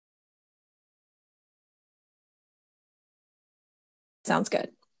Sounds good.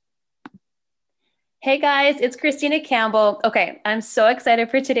 Hey guys, it's Christina Campbell. Okay, I'm so excited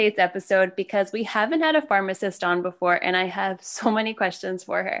for today's episode because we haven't had a pharmacist on before and I have so many questions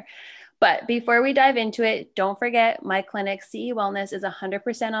for her. But before we dive into it, don't forget my clinic, CE Wellness, is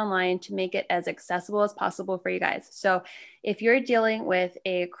 100% online to make it as accessible as possible for you guys. So if you're dealing with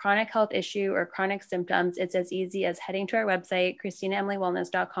a chronic health issue or chronic symptoms, it's as easy as heading to our website,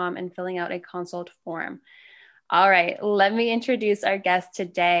 ChristinaEmilyWellness.com, and filling out a consult form. All right, let me introduce our guest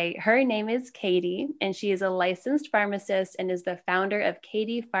today. Her name is Katie, and she is a licensed pharmacist and is the founder of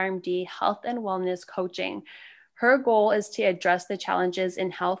Katie PharmD Health and Wellness Coaching. Her goal is to address the challenges in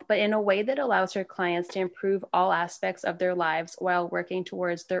health, but in a way that allows her clients to improve all aspects of their lives while working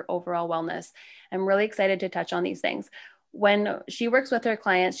towards their overall wellness. I'm really excited to touch on these things. When she works with her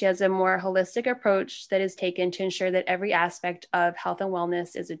clients, she has a more holistic approach that is taken to ensure that every aspect of health and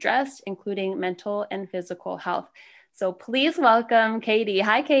wellness is addressed, including mental and physical health. So please welcome Katie.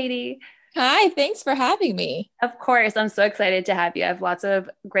 Hi, Katie. Hi, thanks for having me. Of course, I'm so excited to have you. I have lots of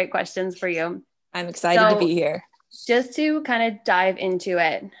great questions for you. I'm excited to So be here. just to kind of dive into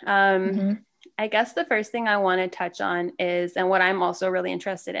it, Mm-hmm. I guess the first thing I want to touch on is, and what I'm also really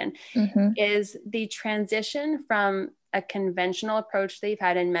interested in, Mm-hmm. is the transition from a conventional approach that you've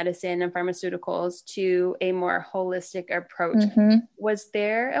had in medicine and pharmaceuticals to a more holistic approach. Mm-hmm. Was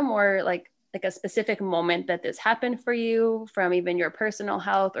there a more like a specific moment that this happened for you from even your personal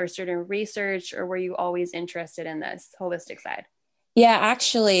health or certain research, or were you always interested in this holistic side? Yeah,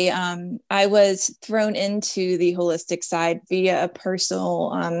 actually, I was thrown into the holistic side via a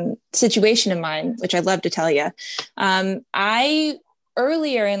personal situation of mine, which I'd love to tell you. I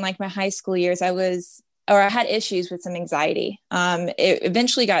earlier in like my high school years, I had issues with some anxiety. It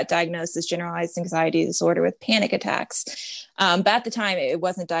eventually got diagnosed as generalized anxiety disorder with panic attacks. But at the time, it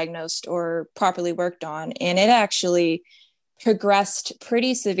wasn't diagnosed or properly worked on, and it actually progressed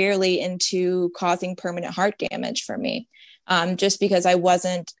pretty severely into causing permanent heart damage for me, just because I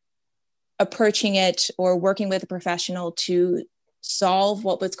wasn't approaching it or working with a professional to solve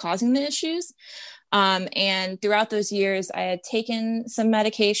what was causing the issues. And throughout those years, I had taken some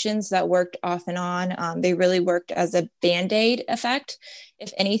medications that worked off and on. They really worked as a Band-Aid effect,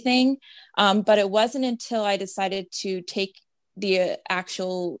 if anything. But it wasn't until I decided to take the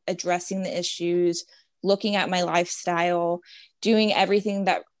actual addressing the issues, looking at my lifestyle, doing everything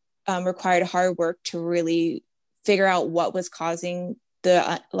that required hard work to really figure out what was causing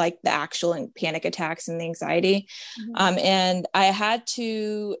the actual panic attacks and the anxiety. Mm-hmm. And I had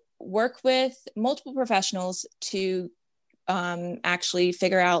to work with multiple professionals to actually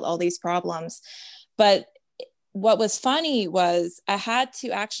figure out all these problems. But what was funny was I had to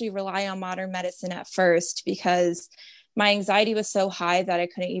actually rely on modern medicine at first because my anxiety was so high that I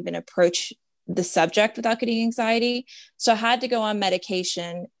couldn't even approach the subject without getting anxiety. So I had to go on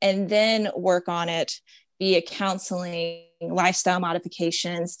medication and then work on it via counseling, lifestyle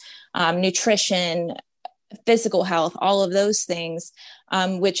modifications, nutrition, physical health, all of those things,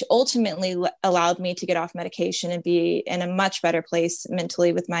 which ultimately allowed me to get off medication and be in a much better place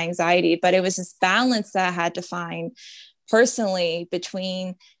mentally with my anxiety. But it was this balance that I had to find personally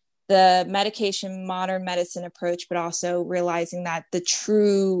between the medication, modern medicine approach, but also realizing that the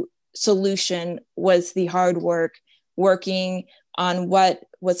true solution was the hard work, working on what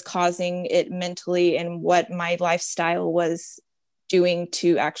was causing it mentally and what my lifestyle was doing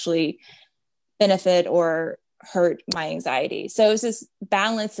to actually benefit or hurt my anxiety. So it was this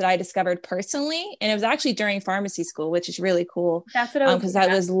balance that I discovered personally. And it was actually during pharmacy school, which is really cool. That's what I was Because I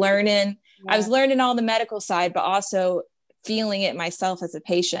was learning, I yeah. was learning all the medical side, but also feeling it myself as a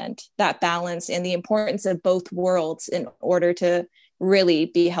patient, that balance and the importance of both worlds in order to really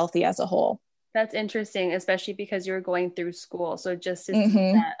be healthy as a whole. That's interesting, especially because you were going through school. So just to see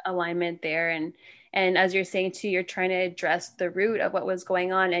Mm-hmm. that alignment there, and as you're saying too, you're trying to address the root of what was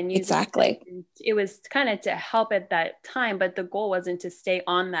going on and using Exactly. it was kind of to help at that time, but the goal wasn't to stay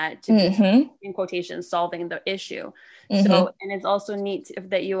on that, to be Mm-hmm. in quotation solving the issue. Mm-hmm. So, and it's also neat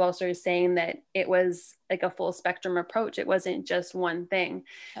that you also are saying that it was like a full spectrum approach. It wasn't just one thing.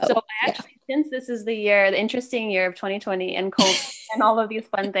 So Oh, I yeah. actually, since this is the interesting year of 2020 and COVID and all of these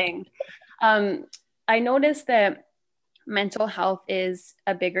fun things, um, I noticed that mental health is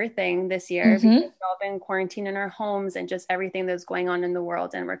a bigger thing this year because Mm-hmm. we've all been quarantined in our homes and just everything that's going on in the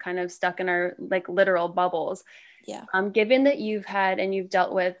world, and we're kind of stuck in our like literal bubbles. Yeah. Given that you've had and you've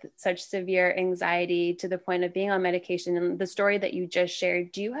dealt with such severe anxiety to the point of being on medication and the story that you just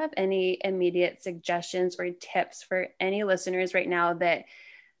shared, do you have any immediate suggestions or tips for any listeners right now that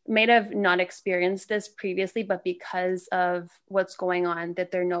may have not experienced this previously, but because of what's going on,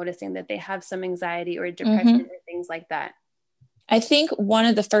 that they're noticing that they have some anxiety or depression Mm-hmm. or things like that? I think one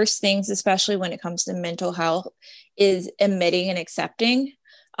of the first things, especially when it comes to mental health, is admitting and accepting.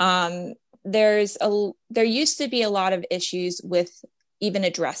 Um, there used to be a lot of issues with even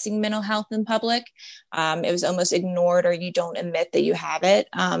addressing mental health in public. It was almost ignored, or you don't admit that you have it.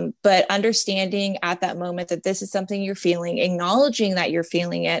 But understanding at that moment that this is something you're feeling, acknowledging that you're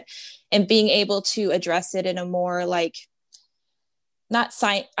feeling it, and being able to address it in a more like not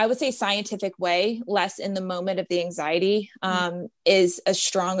science, I would say scientific way, less in the moment of the anxiety, is a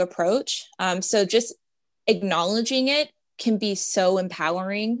strong approach. So just acknowledging it can be so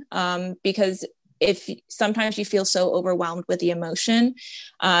empowering, because if sometimes you feel so overwhelmed with the emotion,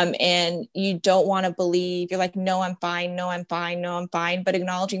 and you don't want to believe, you're like, no, I'm fine, no, I'm fine, no, I'm fine. But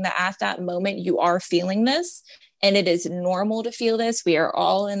acknowledging that at that moment you are feeling this, and it is normal to feel this. We are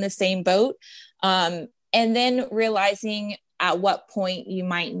all in the same boat. And then realizing at what point you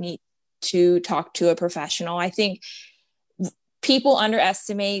might need to talk to a professional. I think people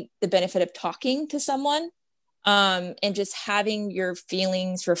underestimate the benefit of talking to someone, and just having your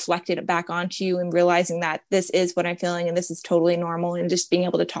feelings reflected back onto you, and realizing that this is what I'm feeling and this is totally normal, and just being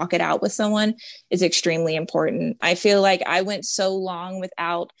able to talk it out with someone is extremely important. I feel like I went so long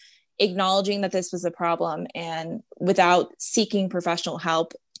without acknowledging that this was a problem and without seeking professional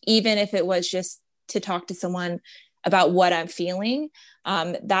help, even if it was just to talk to someone about what I'm feeling.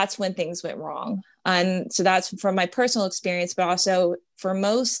 That's when things went wrong. And so that's from my personal experience, but also for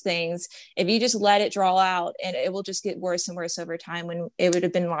most things, if you just let it draw out, and it will just get worse and worse over time, when it would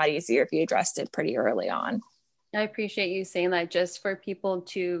have been a lot easier if you addressed it pretty early on. I appreciate you saying that, just for people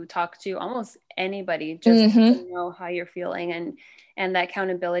to talk to almost anybody, just to Mm-hmm. know how you're feeling, and that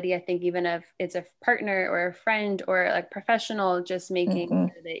accountability. I think even if it's a partner or a friend or like professional, just making Mm-hmm.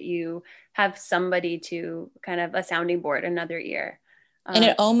 sure that you have somebody to kind of a sounding board, another ear. And Um,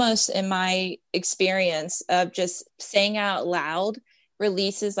 it almost, in my experience of just saying out loud,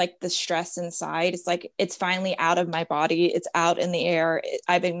 releases like the stress inside. It's like it's finally out of my body, it's out in the air.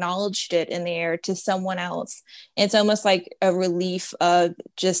 I've acknowledged it in the air to someone else. It's almost like a relief of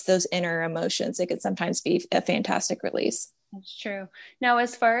just those inner emotions. It could sometimes be a fantastic release. that's true. Now,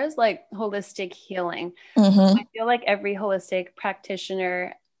 as far as like holistic healing, I Mm-hmm. feel like every holistic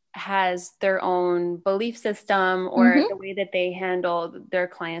practitioner has their own belief system or Mm-hmm. the way that they handle their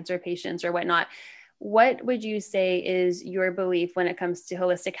clients or patients or whatnot. What would you say is your belief when it comes to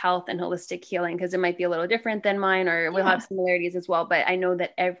holistic health and holistic healing? Because it might be a little different than mine, or we'll have Yeah. similarities as well. But I know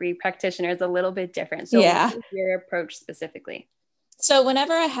that every practitioner is a little bit different. So, what Yeah. is your approach specifically? So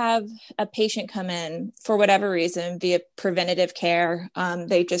whenever I have a patient come in for whatever reason, be it preventative care,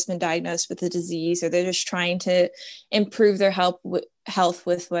 they've just been diagnosed with a disease, or they're just trying to improve their health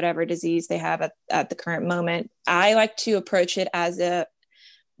with whatever disease they have at the current moment, I like to approach it as a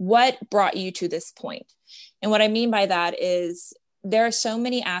what brought you to this point? And what I mean by that is there are so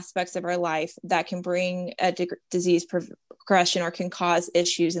many aspects of our life that can bring a disease progression or can cause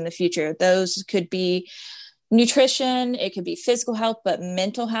issues in the future. Those could be nutrition, it could be physical health, but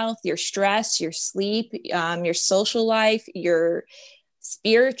mental health, your stress, your sleep, your social life, your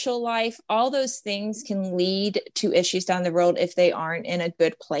spiritual life, all those things can lead to issues down the road if they aren't in a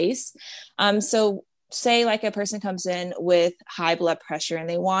good place. So say like a person comes in with high blood pressure and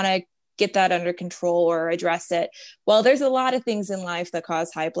they want to get that under control or address it. Well, there's a lot of things in life that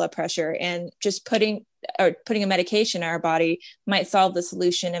cause high blood pressure, and just putting a medication in our body might solve the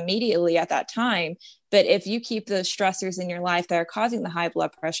solution immediately at that time. But if you keep those stressors in your life that are causing the high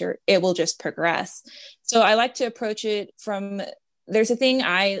blood pressure, it will just progress. So I like to approach it from, there's a thing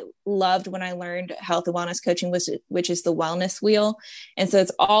I loved when I learned health and wellness coaching, which is the wellness wheel. And so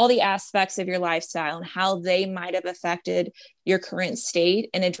it's all the aspects of your lifestyle and how they might have affected your current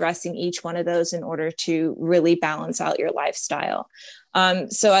state, and addressing each one of those in order to really balance out your lifestyle.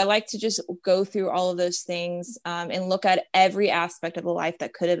 So I like to just go through all of those things, and look at every aspect of the life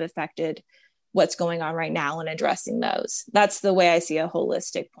that could have affected what's going on right now and addressing those. That's the way I see a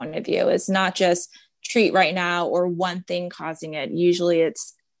holistic point of view. It's not just treat right now or one thing causing it. Usually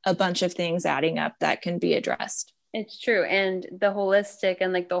it's a bunch of things adding up that can be addressed. It's true. And the holistic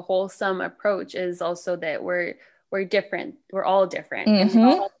and like the wholesome approach is also that we're different. We're all different. And we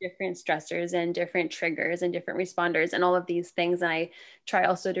all Mm-hmm. have different stressors and different triggers and different responders and all of these things. And I try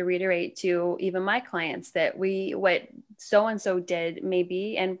also to reiterate to even my clients that what so and so did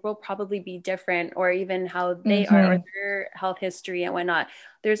maybe and will probably be different, or even how they are or Mm-hmm. their health history and whatnot.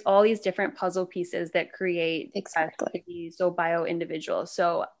 There's all these different puzzle pieces that create us to Exactly. be so bio individual.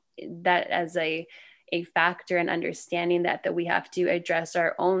 So that as a factor in understanding that we have to address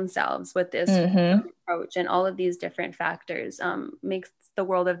our own selves with this Mm-hmm. approach, and all of these different factors makes the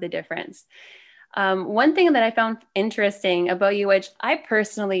world of the difference. One thing that I found interesting about you, which I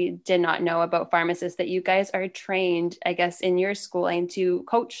personally did not know about pharmacists, that you guys are trained, I guess, in your schooling to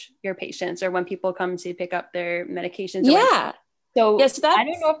coach your patients or when people come to pick up their medications or what. Yeah. So Yes, I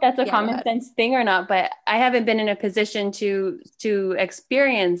don't know that's if that's a yeah, go common ahead. sense thing or not, but I haven't been in a position to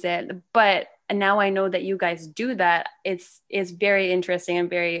experience it. But now I know that you guys do that. It's very interesting and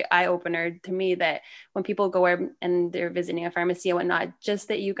very eye opener to me that when people go and they're visiting a pharmacy and whatnot, just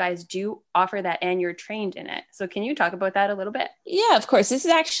that you guys do offer that and you're trained in it. So can you talk about that a little bit? Yeah, of course. This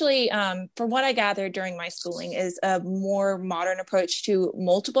is actually, from what I gathered during my schooling, is a more modern approach to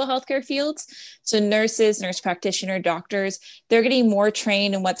multiple healthcare fields. So nurses, nurse practitioner, doctors, they're getting more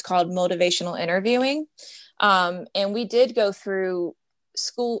trained in what's called motivational interviewing. And we did go through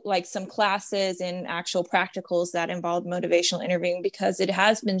school, like some classes and actual practicals that involved motivational interviewing, because it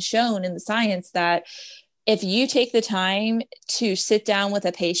has been shown in the science that if you take the time to sit down with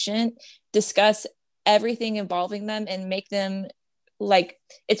a patient, discuss everything involving them, and make them like,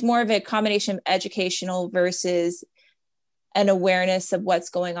 it's more of a combination of educational versus an awareness of what's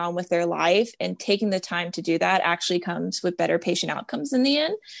going on with their life, and taking the time to do that actually comes with better patient outcomes in the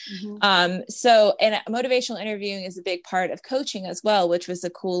end. Mm-hmm. So, and motivational interviewing is a big part of coaching as well, which was a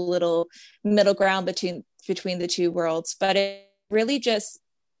cool little middle ground between the two worlds. But it really just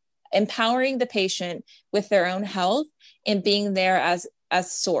empowering the patient with their own health and being there as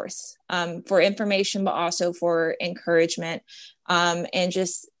source, for information, but also for encouragement, and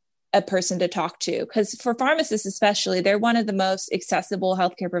just a person to talk to. Because for pharmacists especially, they're one of the most accessible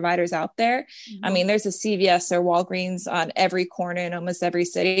healthcare providers out there. I Mm-hmm. mean, there's a CVS or Walgreens on every corner in almost every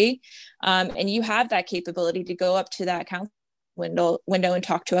city, and you have that capability to go up to that counter window and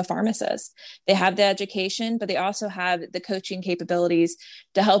talk to a pharmacist. They have the education, but they also have the coaching capabilities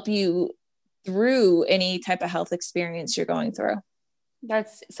to help you through any type of health experience you're going through.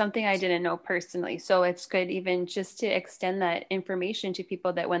 That's something I didn't know personally. So it's good even just to extend that information to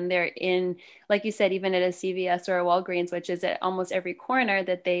people that when they're in, like you said, even at a CVS or a Walgreens, which is at almost every corner,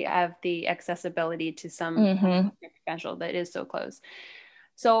 that they have the accessibility to some Mm-hmm. potential that is so close.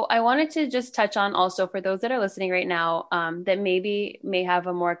 So I wanted to just touch on also for those that are listening right now, that maybe may have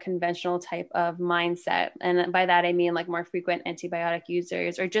a more conventional type of mindset. And by that, I mean like more frequent antibiotic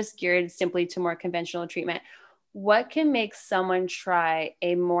users or just geared simply to more conventional treatment. What can make someone try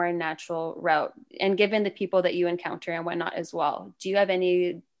a more natural route? And given the people that you encounter and whatnot as well, do you have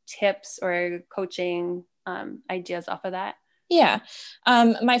any tips or coaching ideas off of that? Yeah.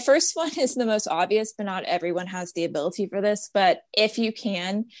 My first one is the most obvious, but not everyone has the ability for this. But if you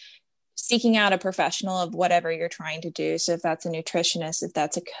can, seeking out a professional of whatever you're trying to do. So if that's a nutritionist, if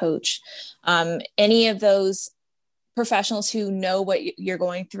that's a coach, any of those professionals who know what you're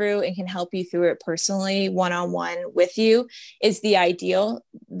going through and can help you through it personally, one-on-one with you, is the ideal.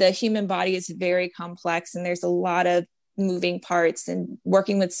 The human body is very complex and there's a lot of moving parts, and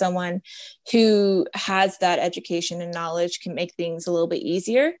working with someone who has that education and knowledge can make things a little bit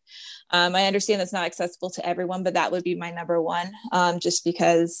easier. I understand that's not accessible to everyone, but that would be my number one, just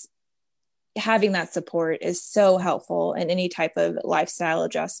because having that support is so helpful in any type of lifestyle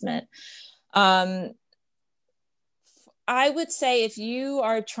adjustment. um, I would say if you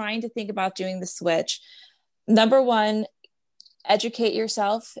are trying to think about doing the switch, number one, educate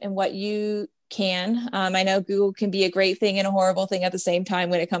yourself in what you can. I know Google can be a great thing and a horrible thing at the same time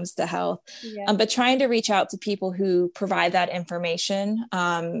when it comes to health, Yeah. but trying to reach out to people who provide that information,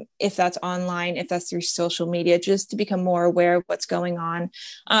 if that's online, if that's through social media, just to become more aware of what's going on,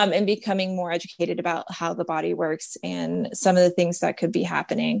 and becoming more educated about how the body works and some of the things that could be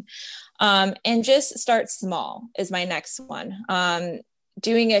happening. And just start small is my next one.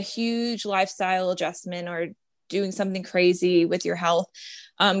 Doing a huge lifestyle adjustment or doing something crazy with your health,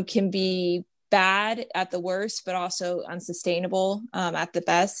 can be bad at the worst, but also unsustainable, at the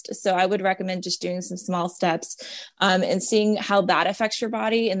best. So I would recommend just doing some small steps, and seeing how that affects your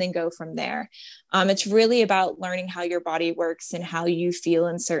body, and then go from there. It's really about learning how your body works and how you feel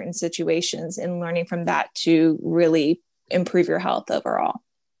in certain situations, and learning from that to really improve your health overall.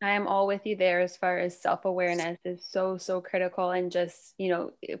 I am all with you there as far as self-awareness is so, so critical. And just,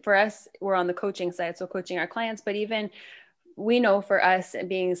 for us, we're on the coaching side, so coaching our clients, but even we know for us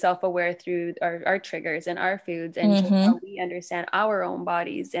being self-aware through our triggers and our foods and just how Mm-hmm. we understand our own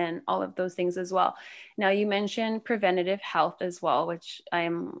bodies and all of those things as well. Now you mentioned preventative health as well, which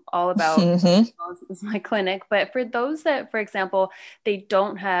I'm all about. Mm-hmm. This is my clinic. But for those that, for example, they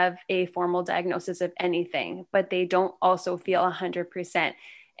don't have a formal diagnosis of anything, but they don't also feel 100%.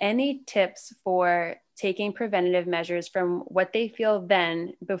 Any tips for taking preventative measures from what they feel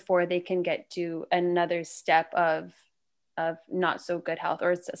then before they can get to another step of of not so good health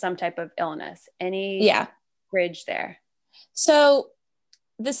or some type of illness? Any Yeah. bridge there? So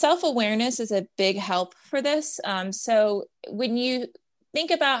the self-awareness is a big help for this. So when you think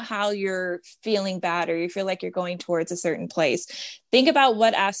about how you're feeling bad or you feel like you're going towards a certain place, think about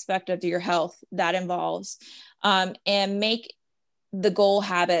what aspect of your health that involves, and make the goal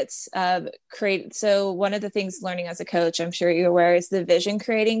habits of create. So one of the things learning as a coach, I'm sure you're aware, is the vision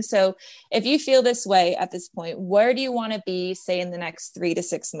creating. So if you feel this way at this point, where do you want to be, say, in the next 3 to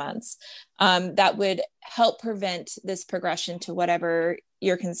 6 months? That would help prevent this progression to whatever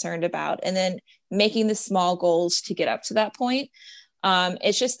you're concerned about. And then making the small goals to get up to that point.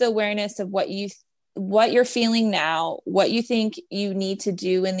 It's just the awareness of what you're feeling now, what you think you need to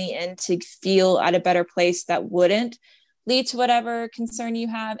do in the end to feel at a better place that wouldn't lead to whatever concern you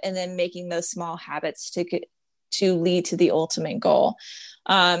have, and then making those small habits to lead to the ultimate goal.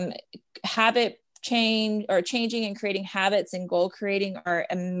 Habit change or changing and creating habits and goal creating are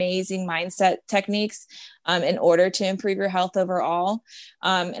amazing mindset techniques in order to improve your health overall.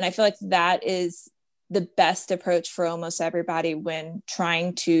 And I feel like that is the best approach for almost everybody when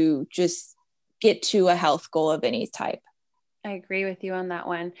trying to just get to a health goal of any type. I agree with you on that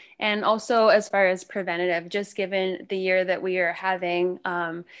one. And also, as far as preventative, just given the year that we are having,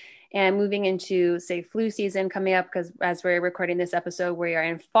 and moving into, say, flu season coming up, because as we're recording this episode, we are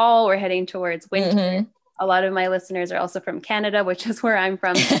in fall, we're heading towards winter. Mm-hmm. A lot of my listeners are also from Canada, which is where I'm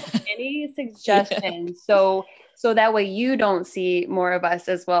from. So any suggestions? Yeah. So that way you don't see more of us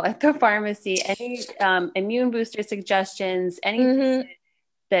as well at the pharmacy. Any immune booster suggestions? Anything Mm-hmm.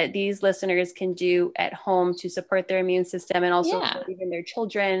 that these listeners can do at home to support their immune system and also Yeah. even their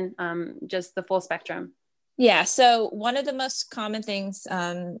children, just the full spectrum? Yeah. So one of the most common things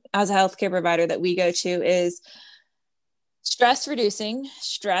as a healthcare provider that we go to is stress reducing.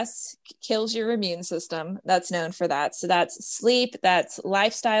 Stress kills your immune system. That's known for that. So that's sleep, that's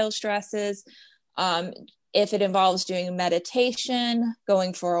lifestyle stresses. Um, if it involves doing meditation,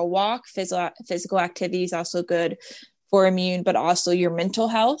 going for a walk, physical activity is also good for immune, but also your mental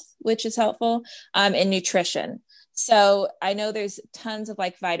health, which is helpful, and nutrition. So I know there's tons of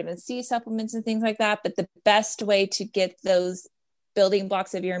like vitamin C supplements and things like that, but the best way to get those building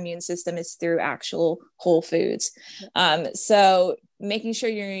blocks of your immune system is through actual whole foods. So making sure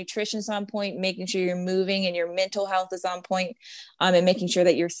your nutrition is on point, making sure you're moving and your mental health is on point, and making sure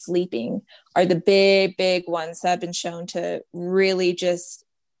that you're sleeping are the big ones that have been shown to really just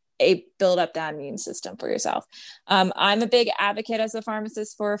build up that immune system for yourself. I'm a big advocate as a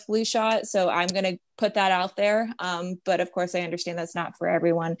pharmacist for a flu shot, so I'm going to put that out there. But of course, I understand that's not for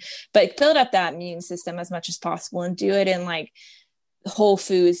everyone. But build up that immune system as much as possible and do it in like whole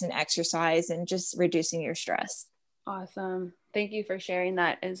foods and exercise and just reducing your stress. Awesome. Thank you for sharing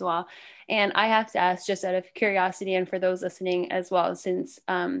that as well. And I have to ask, just out of curiosity, and for those listening as well, since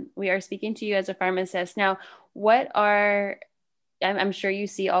we are speaking to you as a pharmacist now, what are I'm sure you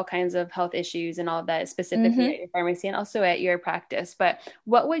see all kinds of health issues and all of that specifically Mm-hmm. at your pharmacy and also at your practice. But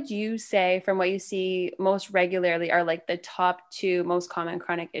what would you say from what you see most regularly are like the top two most common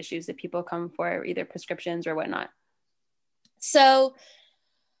chronic issues that people come for, either prescriptions or whatnot? So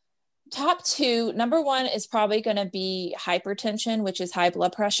top two, number one is probably going to be hypertension, which is high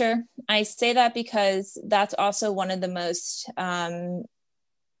blood pressure. I say that because that's also one of the most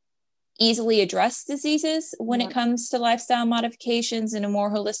easily addressed diseases when Yeah. it comes to lifestyle modifications and a more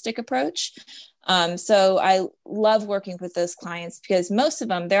holistic approach. So I love working with those clients because most of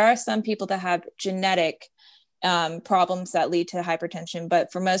them, there are some people that have genetic problems that lead to hypertension,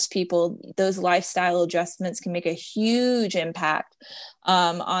 but for most people, those lifestyle adjustments can make a huge impact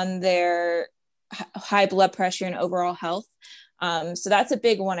on their high blood pressure and overall health. So that's a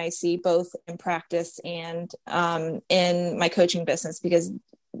big one I see both in practice and in my coaching business, because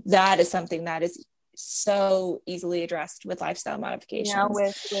that is something that is so easily addressed with lifestyle Now modifications.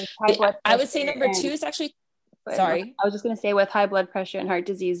 with high blood I would say pressure number two and is actually, but no, sorry. I was just going to say with high blood pressure and heart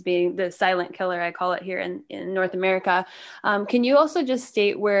disease being the silent killer, I call it here in North America. Can you also just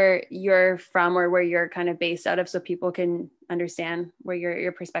state where you're from or where you're kind of based out of so people can understand where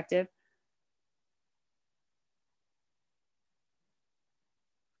your perspective?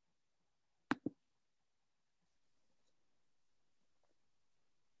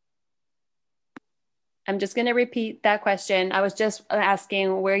 I'm just going to repeat that question. I was just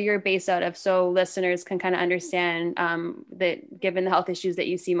asking where you're based out of so listeners can kind of understand that given the health issues that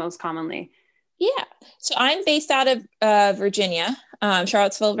you see most commonly. Yeah. So I'm based out of Virginia,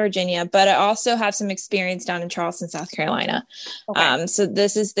 Charlottesville, Virginia, but I also have some experience down in Charleston, South Carolina. Okay. So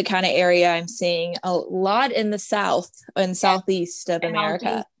this is the kind of area I'm seeing a lot in the South and Yeah. Southeast of And I'll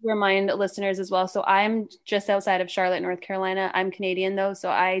America. remind listeners as well. So I'm just outside of Charlotte, North Carolina. I'm Canadian though, so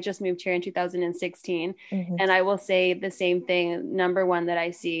I just moved here in 2016. Mhm. And I will say the same thing. Number one that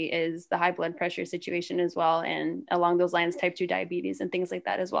I see is the high blood pressure situation as well. And along those lines, type 2 diabetes and things like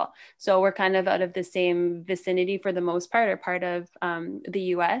that as well. So we're kind of out of the same vicinity for the most part, or part of the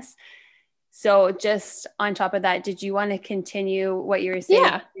US. So just on top of that, did you want to continue what you were saying,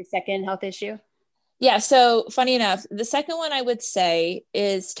 Yeah. your second health issue? Yeah. So funny enough, the second one I would say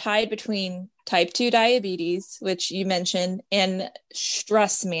is tied between type 2 diabetes, which you mentioned, and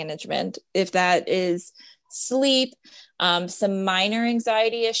stress management. If that is sleep, some minor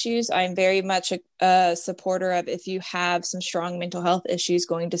anxiety issues, I'm very much a supporter of, if you have some strong mental health issues,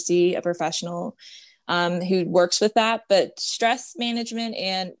 going to see a professional who works with that. But stress management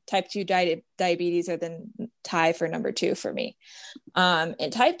and type 2 diabetes are the tie for number two for me.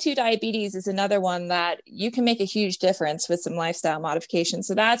 And type 2 diabetes is another one that you can make a huge difference with some lifestyle modifications.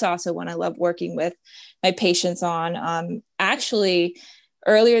 So that's also one I love working with my patients on. Actually,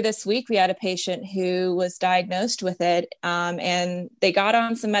 earlier this week, we had a patient who was diagnosed with it, and they got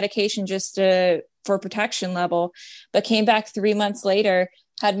on some medication just for protection level, but came back 3 months later,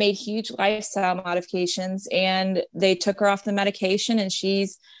 had made huge lifestyle modifications, and they took her off the medication, and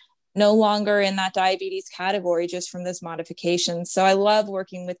she's no longer in that diabetes category just from this modification. So I love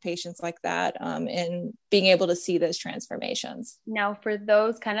working with patients like that, and being able to see those transformations. Now, for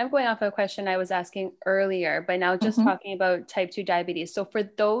those, kind of going off a question I was asking earlier, but now just Mm-hmm. talking about type 2 diabetes. So, for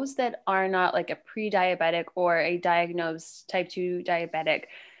those that are not like a pre diabetic or a diagnosed type 2 diabetic,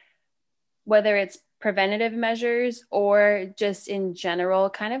 whether it's preventative measures or just in general,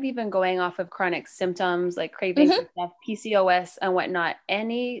 kind of even going off of chronic symptoms like cravings Mm-hmm. and stuff, PCOS and whatnot,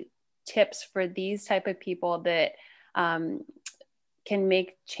 any tips for these type of people that um, can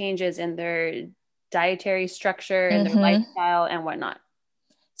make changes in their dietary structure and their Mm-hmm. lifestyle and whatnot?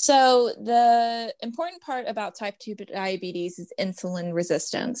 So the important part about type 2 diabetes is insulin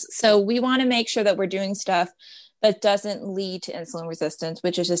resistance. So we want to make sure that we're doing stuff that doesn't lead to insulin resistance,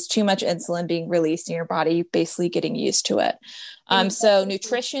 which is just too much insulin being released in your body, basically getting used to it. In So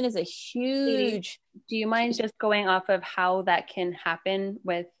nutrition is a Katie, huge. do you mind just going off of how that can happen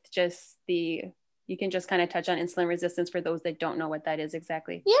with just you can just kind of touch on insulin resistance for those that don't know what that is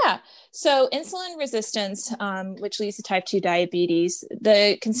exactly? Yeah. So insulin resistance, which leads to type 2 diabetes,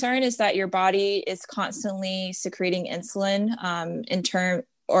 the concern is that your body is constantly secreting insulin, in term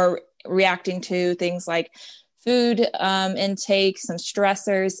or reacting to things like food intake, some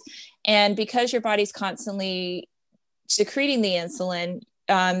stressors. And because your body's constantly secreting the insulin,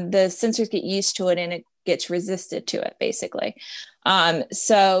 the sensors get used to it and it gets resisted to it, basically.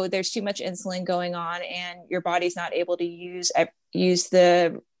 So there's too much insulin going on, and your body's not able to use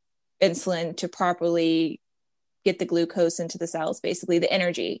the insulin to properly get the glucose into the cells, basically the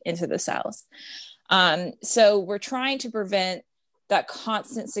energy into the cells. So we're trying to prevent that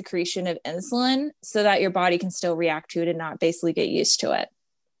constant secretion of insulin so that your body can still react to it and not basically get used to it.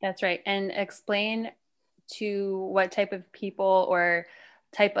 That's right. And explain to what type of people or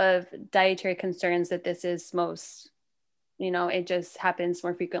type of dietary concerns that this is most, it just happens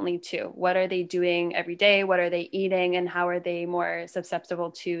more frequently too. What are they doing every day? What are they eating? And how are they more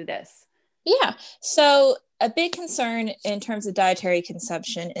susceptible to this? Yeah. So a big concern in terms of dietary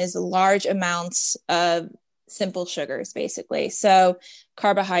consumption is large amounts of simple sugars, basically. So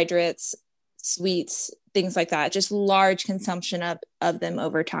carbohydrates, sweets, things like that, just large consumption of them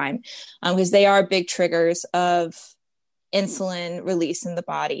over time, because they are big triggers of insulin release in the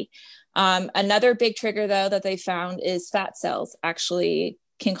body. Another big trigger, though, that they found is fat cells actually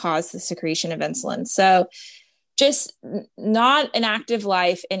can cause the secretion of insulin. So just not an active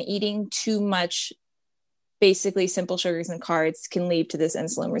life and eating too much, basically simple sugars and carbs, can lead to this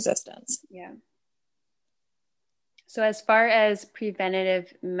insulin resistance. Yeah. So, as far as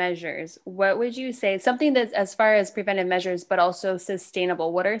preventative measures, what would you say? Something that's as far as preventive measures, but also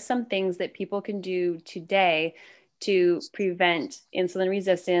sustainable. What are some things that people can do today to prevent insulin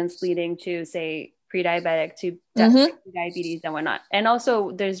resistance leading to, say, pre-diabetic to Mm-hmm. diabetes and whatnot? And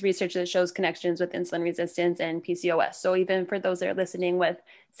also, there's research that shows connections with insulin resistance and PCOS. So, even for those that are listening with,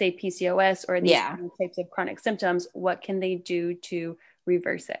 say, PCOS or these Yeah. types of chronic symptoms, what can they do to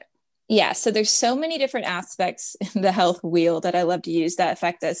reverse it? Yeah, so there's so many different aspects in the health wheel that I love to use that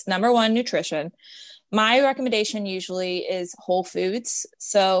affect this. Number one, nutrition. My recommendation usually is whole foods.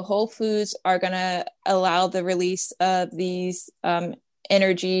 So whole foods are going to allow the release of these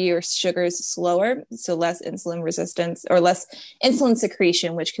energy or sugars slower, so less insulin resistance or less insulin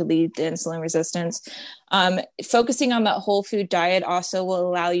secretion, which could lead to insulin resistance. Focusing on that whole food diet also will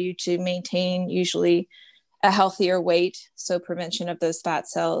allow you to maintain usually a healthier weight, so prevention of those fat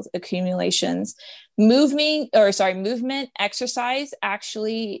cell accumulations. Movement, exercise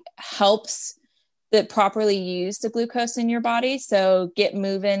actually helps that properly use the glucose in your body. So get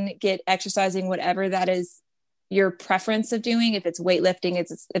moving, get exercising, whatever that is your preference of doing. If it's weightlifting,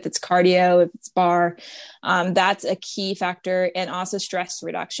 if it's cardio, if it's bar, that's a key factor. And also stress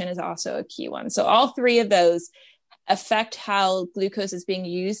reduction is also a key one. So all three of those affect how glucose is being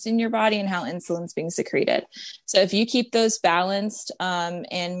used in your body and how insulin is being secreted. So if you keep those balanced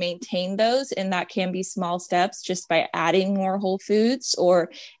and maintain those, and that can be small steps just by adding more whole foods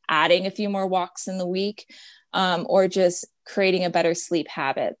or adding a few more walks in the week, or just creating a better sleep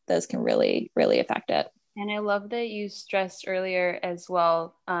habit, those can really, really affect it. And I love that you stressed earlier as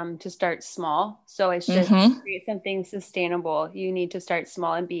well, to start small. So it's just Mm-hmm. create something sustainable. You need to start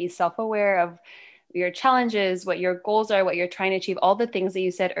small and be self-aware of your challenges, what your goals are, what you're trying to achieve, all the things that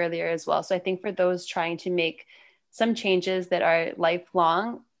you said earlier as well. So I think for those trying to make some changes that are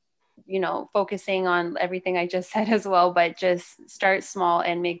lifelong, focusing on everything I just said as well, but just start small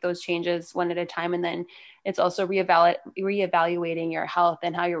and make those changes one at a time. And then it's also reevaluating your health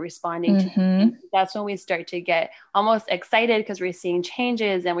and how you're responding to things. Mm-hmm. That's when we start to get almost excited because we're seeing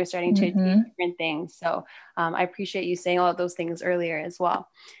changes and we're starting to achieve Mm-hmm. different things. So I appreciate you saying all of those things earlier as well.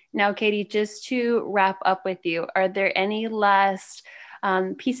 Now, Katie, just to wrap up with you, are there any last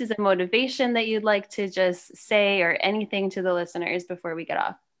pieces of motivation that you'd like to just say or anything to the listeners before we get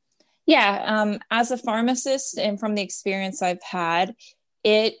off? Yeah, as a pharmacist and from the experience I've had,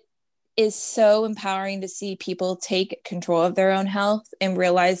 it is so empowering to see people take control of their own health and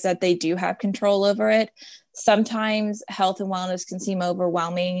realize that they do have control over it. Sometimes health and wellness can seem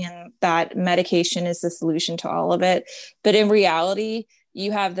overwhelming and that medication is the solution to all of it. But in reality,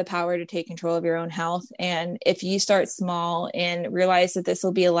 you have the power to take control of your own health. And if you start small and realize that this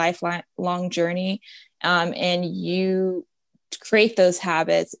will be a lifelong journey, and you create those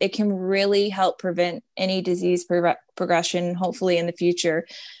habits, it can really help prevent any disease progression, hopefully in the future,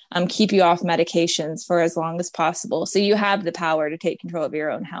 keep you off medications for as long as possible. So you have the power to take control of your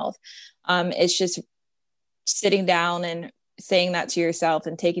own health. It's just sitting down and saying that to yourself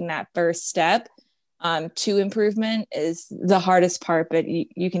and taking that first step to improvement is the hardest part, but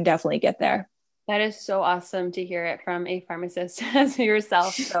you can definitely get there. That is so awesome to hear it from a pharmacist as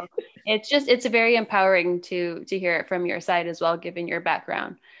yourself. So it's very empowering to hear it from your side as well, given your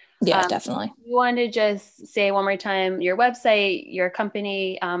background. Yeah, Um, definitely. you want to just say one more time your website, your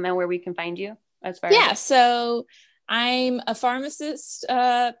company, and where we can find you as far as Yeah, so I'm a pharmacist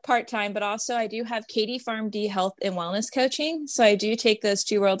part-time, but also I do have Katie PharmD Health and Wellness Coaching. So I do take those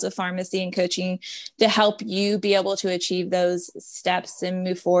two worlds of pharmacy and coaching to help you be able to achieve those steps and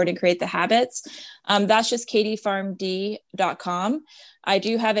move forward and create the habits. That's just katiefarmd.com. I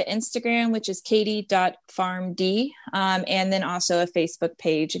do have an Instagram, which is katie.farmd, and then also a Facebook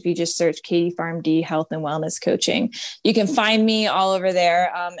page. If you just search Katie PharmD Health and Wellness Coaching, you can find me all over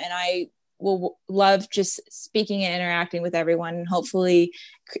there. And I will love just speaking and interacting with everyone and hopefully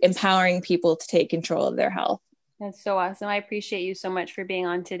empowering people to take control of their health. That's so awesome. I appreciate you so much for being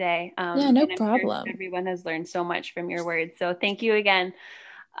on today. Yeah, no And I'm sure problem. everyone has learned so much from your words. So thank you again.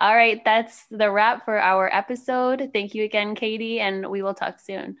 All right, that's the wrap for our episode. Thank you again, Katie, and we will talk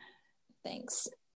soon. Thanks.